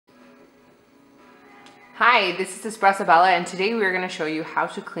Hi, this is Espresso Bella, and today we're going to show you how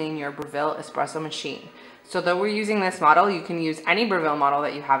to clean your Breville Espresso Machine. So though we're using this model, you can use any Breville model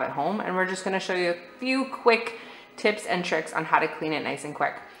that you have at home, and we're just going to show you a few quick tips and tricks on how to clean it nice and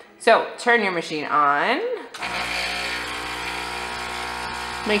quick. So turn your machine on.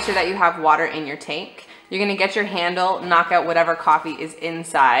 Make sure that you have water in your tank. You're going to get your handle, knock out whatever coffee is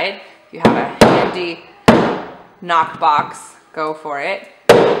inside. If you have a handy knock box, go for it.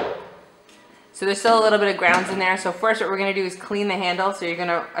 So there's still a little bit of grounds in there. So first what we're gonna do is clean the handle. So you're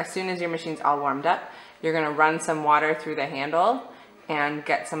gonna, as soon as your machine's all warmed up, you're gonna run some water through the handle and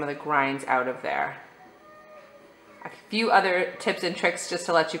get some of the grinds out of there. A few other tips and tricks just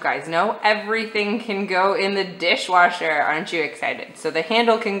to let you guys know. Everything can go in the dishwasher. Aren't you excited? So the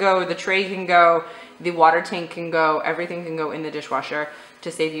handle can go, the tray can go, the water tank can go, everything can go in the dishwasher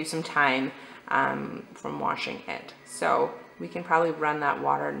to save you some time from washing it. So we can probably run that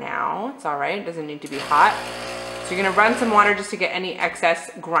water now. It's all right, it doesn't need to be hot. So you're gonna run some water just to get any excess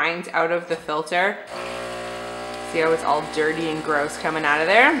grinds out of the filter. See how it's all dirty and gross coming out of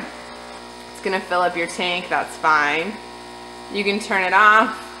there? It's gonna fill up your tank, that's fine. You can turn it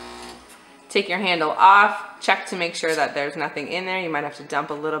off, take your handle off, check to make sure that there's nothing in there. You might have to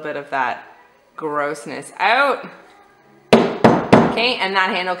dump a little bit of that grossness out. Okay, and that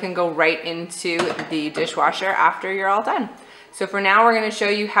handle can go right into the dishwasher after you're all done. So for now, we're gonna show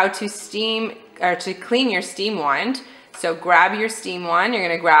you how to to clean your steam wand. So grab your steam wand, you're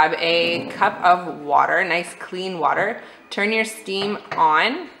gonna grab a cup of water, nice clean water. Turn your steam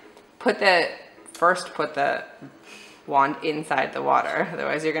on, first put the wand inside the water,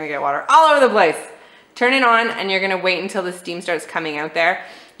 otherwise you're gonna get water all over the place. Turn it on and you're gonna wait until the steam starts coming out there.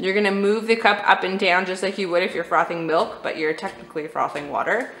 You're gonna move the cup up and down just like you would if you're frothing milk, but you're technically frothing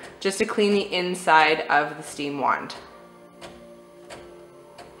water, just to clean the inside of the steam wand.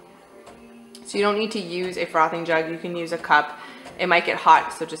 So you don't need to use a frothing jug, you can use a cup. It might get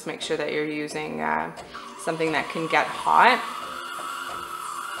hot, so just make sure that you're using something that can get hot.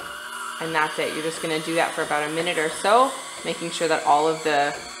 And that's it, you're just gonna do that for about a minute or so, making sure that all of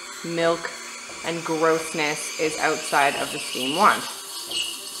the milk and grossness is outside of the steam wand.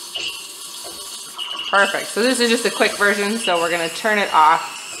 Perfect, so this is just a quick version, so we're gonna turn it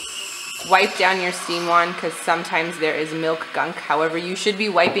off. Wipe down your steam wand because sometimes there is milk gunk. However, you should be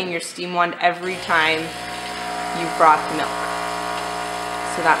wiping your steam wand every time you froth milk.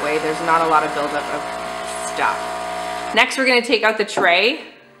 So that way there's not a lot of buildup of stuff. Next, we're gonna take out the tray.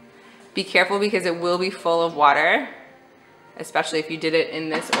 Be careful because it will be full of water, especially if you did it in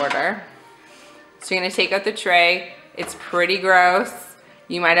this order. So you're gonna take out the tray. It's pretty gross.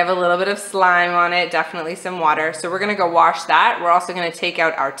 You might have a little bit of slime on it, definitely some water. So we're gonna go wash that. We're also gonna take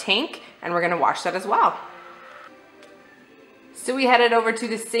out our tank and we're gonna wash that as well. So we headed over to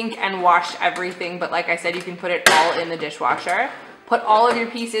the sink and washed everything, but like I said, you can put it all in the dishwasher. Put all of your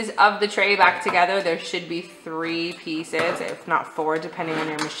pieces of the tray back together. There should be 3 pieces, if not 4, depending on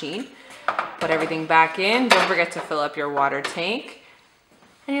your machine. Put everything back in. Don't forget to fill up your water tank.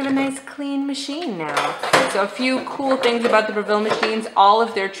 And you have a nice clean machine now. So a few cool things about the Breville machines, all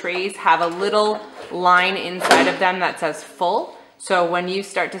of their trays have a little line inside of them that says full. So when you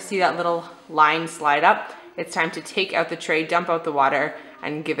start to see that little line slide up, it's time to take out the tray, dump out the water,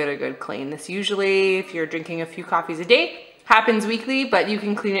 and give it a good clean. This usually, if you're drinking a few coffees a day, happens weekly, but you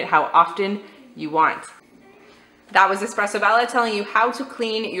can clean it how often you want. That was Espresso Bella telling you how to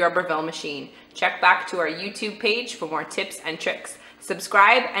clean your Breville machine. Check back to our YouTube page for more tips and tricks.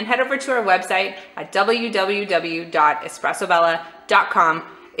 Subscribe and head over to our website at www.espressobella.com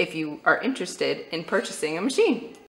if you are interested in purchasing a machine.